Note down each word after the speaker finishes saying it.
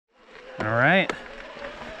All right,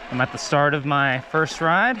 I'm at the start of my first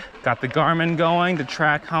ride. Got the Garmin going to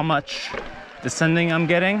track how much descending I'm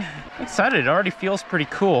getting. I'm excited, it already feels pretty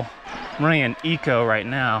cool. I'm running an eco right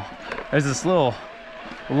now. There's this little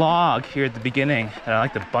log here at the beginning that I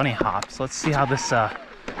like to bunny hop. So let's see how this, ah!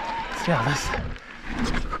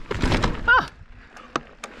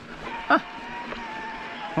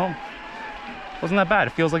 Well, wasn't that bad.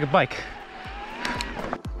 It feels like a bike.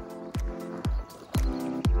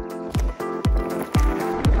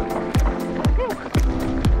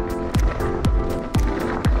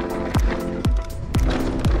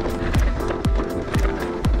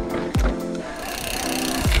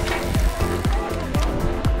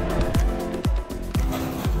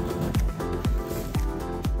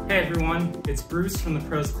 Hey everyone, it's Bruce from the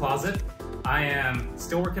Pro's Closet. I am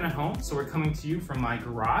still working at home, so we're coming to you from my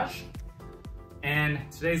garage. And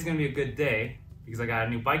today's gonna be a good day because I got a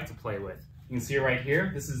new bike to play with. You can see it right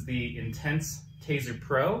here. This is the Intense Tazer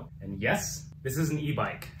Pro. And yes, this is an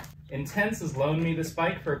e-bike. Intense has loaned me this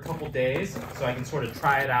bike for a couple days so I can sort of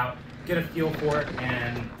try it out, get a feel for it,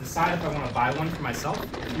 and decide if I want to buy one for myself.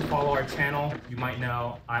 If you follow our channel, you might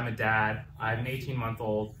know I'm a dad. I have an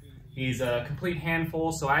 18-month-old. He's a complete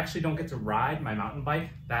handful, so I actually don't get to ride my mountain bike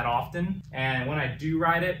that often. And when I do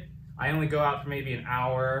ride it, I only go out for maybe an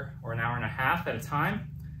hour or an hour and a half at a time.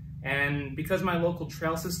 And because my local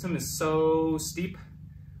trail system is so steep,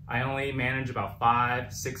 I only manage about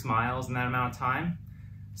 5-6 miles in that amount of time.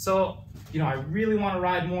 So, you know, I really want to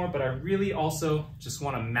ride more, but I really also just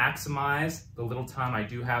want to maximize the little time I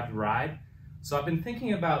do have to ride. So I've been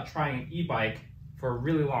thinking about trying an e-bike for a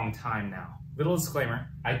really long time now. Little disclaimer,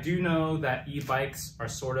 I do know that e-bikes are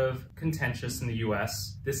sort of contentious in the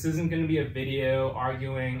US. This isn't going to be a video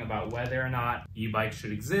arguing about whether or not e-bikes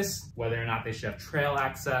should exist, whether or not they should have trail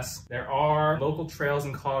access. There are local trails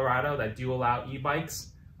in Colorado that do allow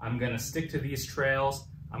e-bikes. I'm going to stick to these trails.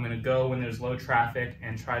 I'm going to go when there's low traffic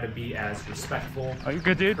and try to be as respectful and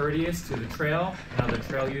courteous to the trail and other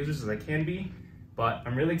trail users as I can be. But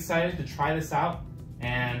I'm really excited to try this out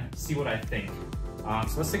and see what I think.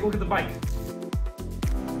 So let's take a look at the bike.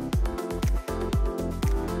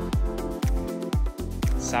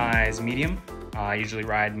 Size medium. I usually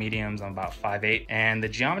ride mediums. I'm about 5'8", and the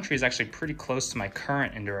geometry is actually pretty close to my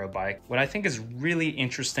current enduro bike. What I think is really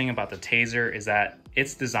interesting about the Tazer is that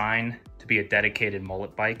it's designed to be a dedicated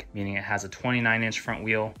mullet bike, meaning it has a 29-inch front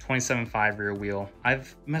wheel, 27.5 rear wheel.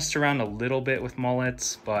 I've messed around a little bit with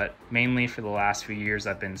mullets, but mainly for the last few years,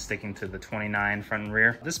 I've been sticking to the 29 front and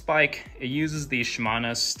rear. This bike, it uses the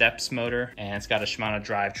Shimano Steps motor, and it's got a Shimano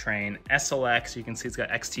drivetrain SLX. You can see it's got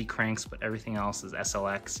XT cranks, but everything else is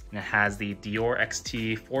SLX. And it has the Dior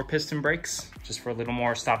XT 4-piston brakes, just for a little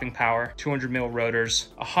more stopping power, 200 mil rotors,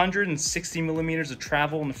 160 millimeters of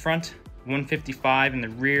travel in the front, 155 in the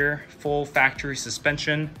rear, full factory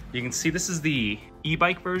suspension. You can see this is the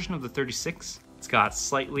e-bike version of the 36. It's got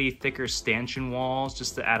slightly thicker stanchion walls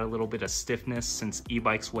just to add a little bit of stiffness. Since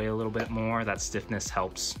e-bikes weigh a little bit more, that stiffness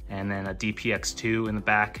helps. And then a DPX2 in the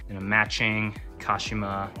back and a matching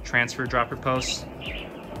Kashima transfer dropper post.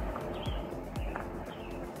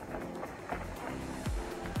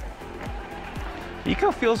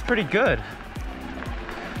 Eco feels pretty good.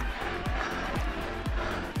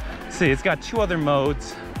 See, it's got 2 other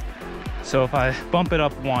modes. So if I bump it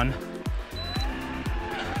up 1,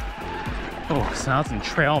 oh, so now it's in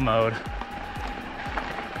trail mode.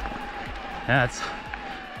 Yeah, it's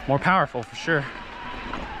more powerful for sure.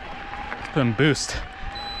 Let's put in boost.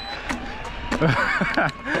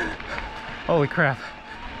 Holy crap.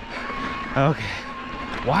 Okay,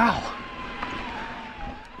 wow.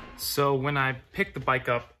 So when I picked the bike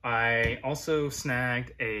up, I also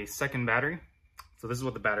snagged a second battery. So this is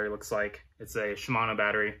what the battery looks like. It's a Shimano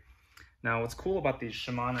battery. Now what's cool about these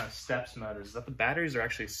Shimano Steps motors is that the batteries are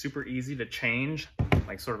actually super easy to change,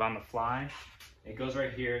 like sort of on the fly. It goes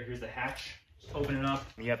right here, here's the hatch. Just open it up,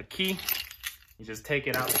 you have a key. You just take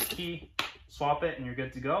it out with the key, swap it, and you're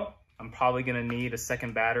good to go. I'm probably gonna need a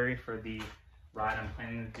second battery for the ride I'm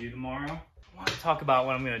planning to do tomorrow. I wanna talk about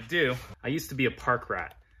what I'm gonna do. I used to be a park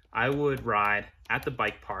rat. I would ride at the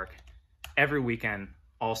bike park every weekend,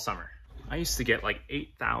 all summer. I used to get like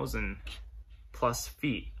 8,000 plus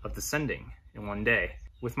feet of descending in one day.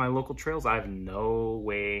 With my local trails, I have no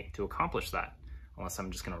way to accomplish that unless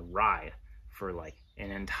I'm just gonna ride for like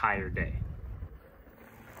an entire day.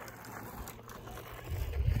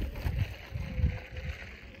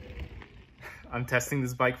 I'm testing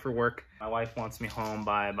this bike for work. My wife wants me home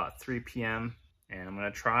by about 3 p.m. and I'm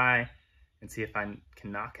gonna try and see if I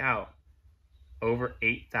can knock out over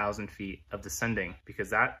 8,000 feet of descending, because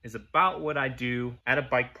that is about what I do at a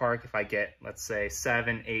bike park. If I get, let's say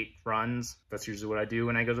 7, 8 runs, that's usually what I do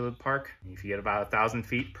when I go to the park. If you get about 1,000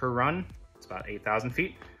 feet per run, it's about 8,000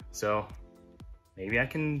 feet. So maybe I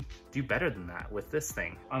can do better than that with this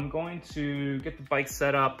thing. I'm going to get the bike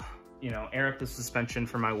set up, you know, air up the suspension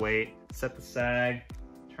for my weight, set the sag,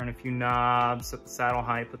 turn a few knobs, set the saddle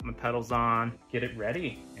height, put my pedals on, get it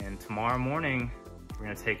ready. And tomorrow morning, we're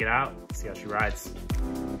gonna take it out, see how she rides.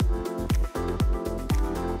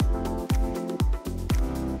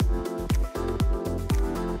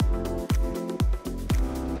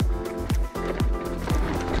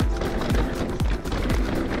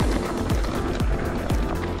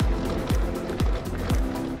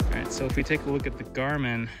 All right, so if we take a look at the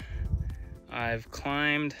Garmin, I've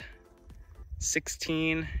climbed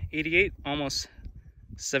 1688, almost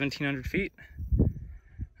 1,700 feet.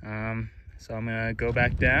 So I'm gonna go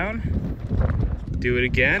back down, do it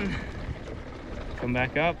again, come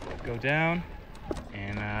back up, go down,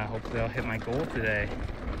 and hopefully I'll hit my goal today.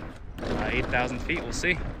 8,000 feet, we'll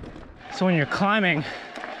see. So when you're climbing,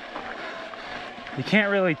 you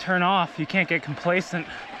can't really turn off, you can't get complacent.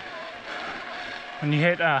 When you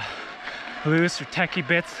hit loose or techie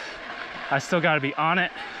bits, I still gotta be on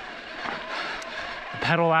it.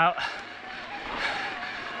 Pedal out,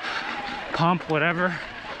 pump, whatever,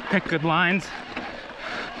 pick good lines.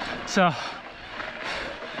 So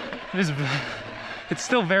it's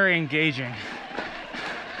still very engaging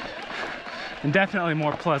and definitely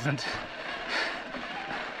more pleasant.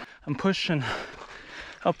 I'm pushing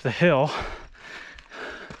up the hill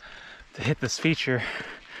to hit this feature.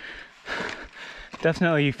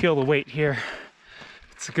 Definitely you feel the weight here.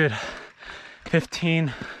 It's a good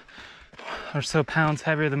 15 or so pounds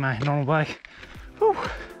heavier than my normal bike. Whew.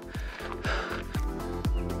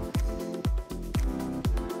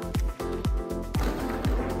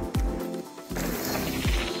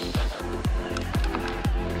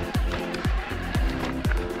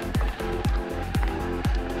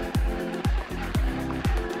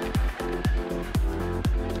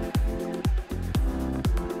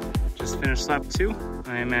 Just finished lap 2.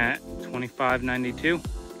 I am at 25:92.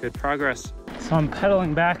 Good progress. So I'm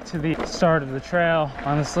pedaling back to the start of the trail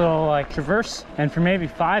on this little like traverse, and for maybe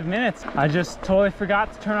 5 minutes I just totally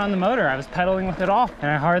forgot to turn on the motor. I was pedaling with it off and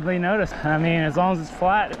I hardly noticed. I mean, as long as it's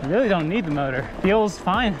flat, you really don't need the motor. Feels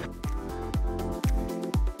fine.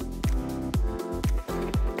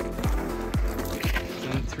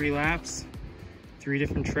 Done 3 laps, 3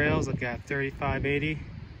 different trails. I've got 3580.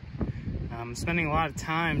 I'm spending a lot of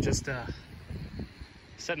time just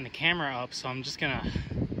setting the camera up, so I'm just gonna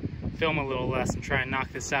film a little less and try and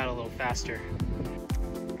knock this out a little faster.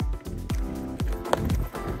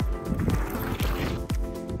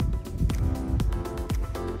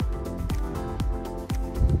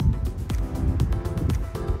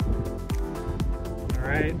 All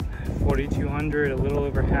right, 4,200, a little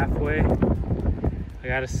over halfway. I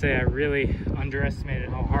gotta say, I really underestimated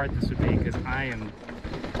how hard this would be because I am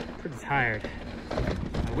pretty tired.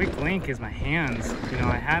 My weak link is my hands. You know,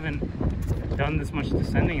 I haven't done this much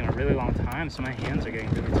descending in a really long time, so my hands are getting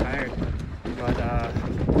really tired. But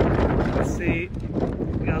let's see,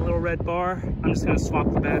 we got a little red bar. I'm just gonna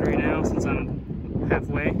swap the battery now since I'm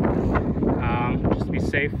halfway, just to be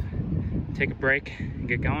safe, take a break and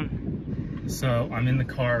get going. So I'm in the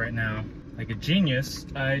car right now. Like a genius,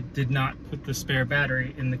 I did not put the spare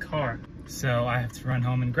battery in the car, so I have to run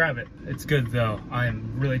home and grab it. It's good though. I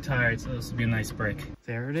am really tired, so this will be a nice break.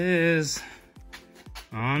 There it is.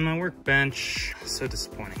 On my workbench. So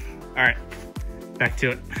disappointing. All right, back to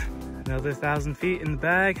it. Another 1,000 feet in the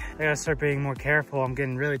bag. I gotta start being more careful. I'm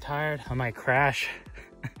getting really tired. I might crash.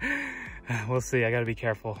 We'll see, I gotta be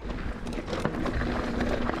careful.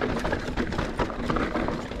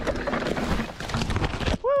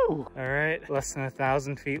 Woo! All right, less than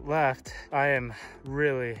 1,000 feet left. I am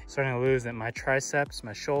really starting to lose it. My triceps,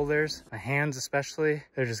 my shoulders, my hands especially,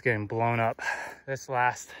 they're just getting blown up. This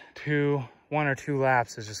last 1 or 2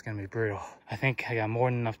 laps is just gonna be brutal. I think I got more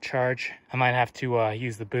than enough charge. I might have to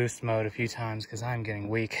use the boost mode a few times because I'm getting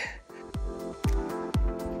weak.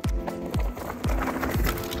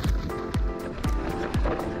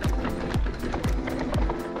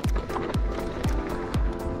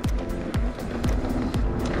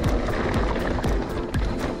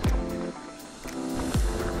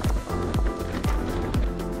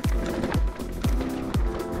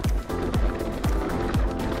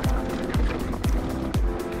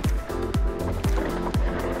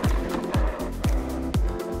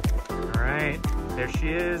 There she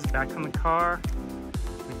is, back on the car.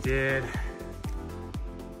 We did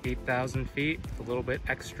 8,000 feet, a little bit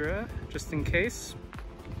extra just in case.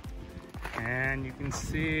 And you can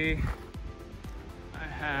see I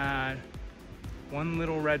had one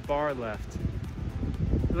little red bar left.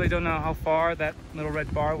 Really don't know how far that little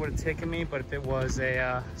red bar would have taken me, but if it was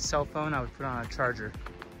a cell phone, I would put on a charger,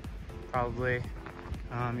 probably.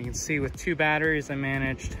 You can see with 2 batteries, I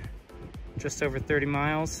managed just over 30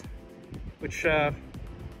 miles, which,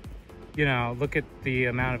 you know, look at the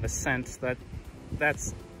amount of ascent.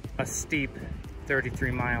 That's a steep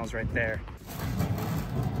 33 miles right there.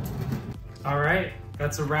 All right,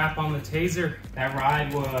 that's a wrap on the Tazer. That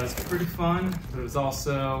ride was pretty fun, but it was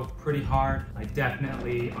also pretty hard. I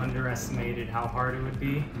definitely underestimated how hard it would be.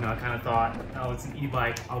 You know, I kind of thought, oh, it's an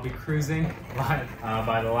e-bike, I'll be cruising. But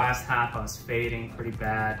by the last half, I was fading pretty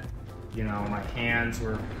bad. You know, my hands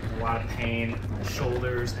were in a lot of pain, my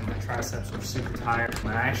shoulders and my triceps were super tired. And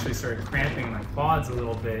I actually started cramping my quads a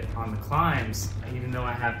little bit on the climbs, even though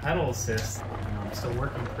I have pedal assist. I'm still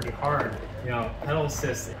working pretty hard. You know, pedal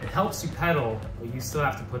assist, it helps you pedal, but you still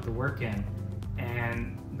have to put the work in.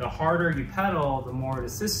 And the harder you pedal, the more it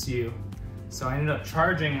assists you. So I ended up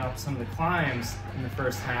charging up some of the climbs in the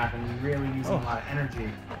first half and really using a lot of energy,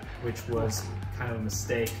 which was kind of a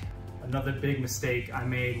mistake. Another big mistake I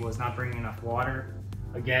made was not bringing enough water.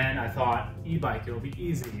 Again, I thought e-bike, it'll be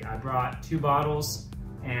easy. I brought 2 bottles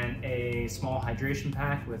and a small hydration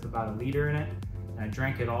pack with about 1 liter in it. And I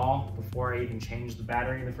drank it all before I even changed the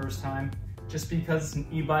battery the first time. Just because it's an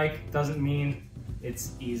e-bike doesn't mean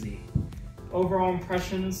it's easy. Overall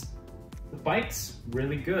impressions, the bike's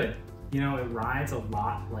really good. You know, it rides a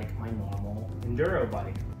lot like my normal enduro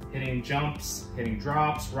bike. Hitting jumps, hitting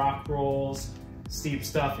drops, rock rolls, steep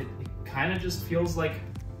stuff, it kind of just feels like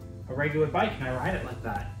a regular bike and I ride it like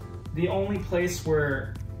that. The only place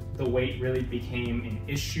where the weight really became an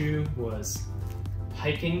issue was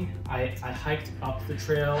hiking. I hiked up the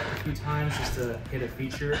trail a few times just to hit a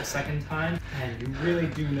feature a second time, and you really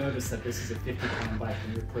do notice that this is a 50-pound bike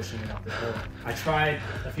when you're pushing it up the hill. I tried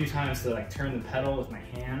a few times to like turn the pedal with my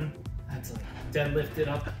hand. I had to like deadlift it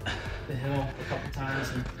up the hill a couple times,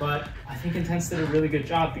 but I think Intense did a really good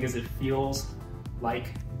job because it feels like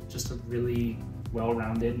just a really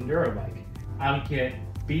well-rounded enduro bike. I would get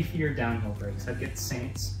beefier downhill brakes. I'd get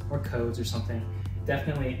Saints or Codes or something.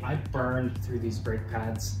 Definitely, I burned through these brake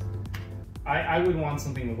pads. I would want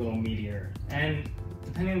something a little meatier. And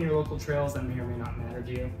depending on your local trails, that may or may not matter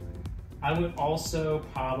to you. I would also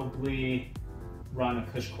probably run a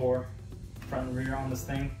push core front and rear on this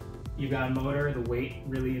thing. You've got a motor, the weight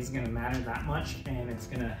really isn't gonna matter that much, and it's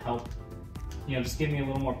gonna help, you know, just give me a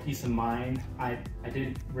little more peace of mind. I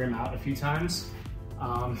did rim out a few times,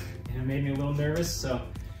 and it made me a little nervous, so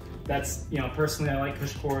that's, you know, personally I like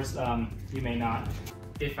push cores, you may not.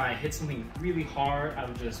 If I hit something really hard, I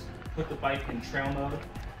would just put the bike in trail mode,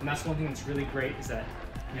 and that's one thing that's really great is that,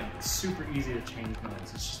 you know, it's super easy to change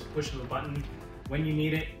modes. It's just a push of a button. When you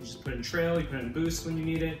need it, you just put it in trail, you put it in boost when you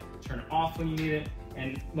need it, turn it off when you need it,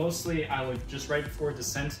 and mostly I would just right before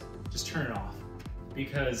descent, just turn it off,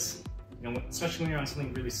 because you know, especially when you're on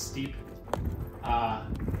something really steep,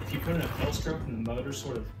 if you put in a pedal stroke and the motor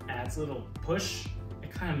sort of adds a little push,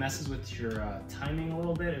 it kind of messes with your timing a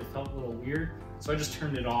little bit. It felt a little weird. So I just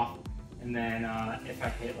turned it off. And then if I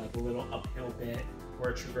hit like a little uphill bit or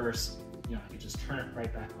a traverse, you know, I could just turn it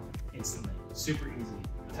right back on instantly. Super easy.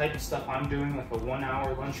 The type of stuff I'm doing, like a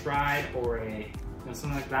 1-hour lunch ride or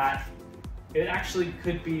something like that, it actually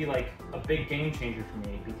could be like a big game changer for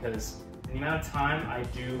me, because the amount of time I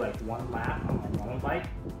do like 1 lap on my normal bike,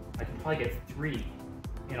 I can probably get 3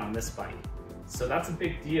 in on this bike. So that's a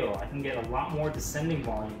big deal. I can get a lot more descending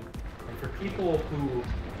volume. And for people who,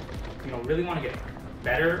 you know, really want to get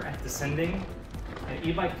better at descending, an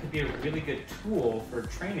e-bike could be a really good tool for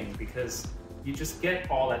training, because you just get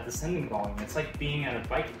all that descending volume. It's like being at a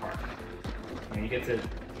bike park. You know, you get to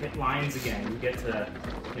hit lines again. You get to,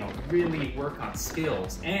 you know, really work on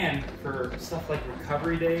skills. And for stuff like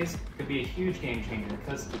recovery days, it could be a huge game changer,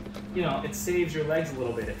 because, you know, it saves your legs a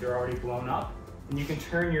little bit if they're already blown up, and you can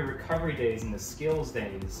turn your recovery days into skills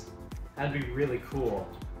days. That'd be really cool.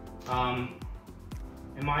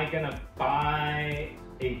 Am I gonna buy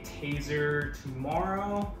a Tazer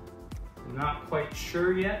tomorrow? I'm not quite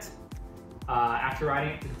sure yet. After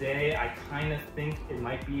riding it today, I kind of think it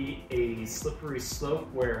might be a slippery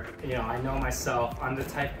slope where, you know, I know myself, I'm the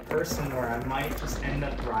type of person where I might just end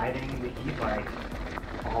up riding the e-bike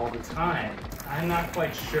all the time. I'm not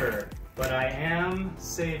quite sure, but I am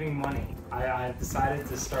saving money. I've decided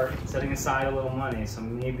to start setting aside a little money, so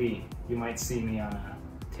maybe you might see me on a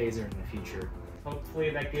Tazer in the future. Hopefully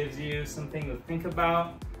that gives you something to think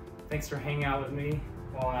about. Thanks for hanging out with me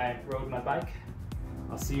while I rode my bike.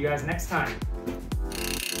 I'll see you guys next time.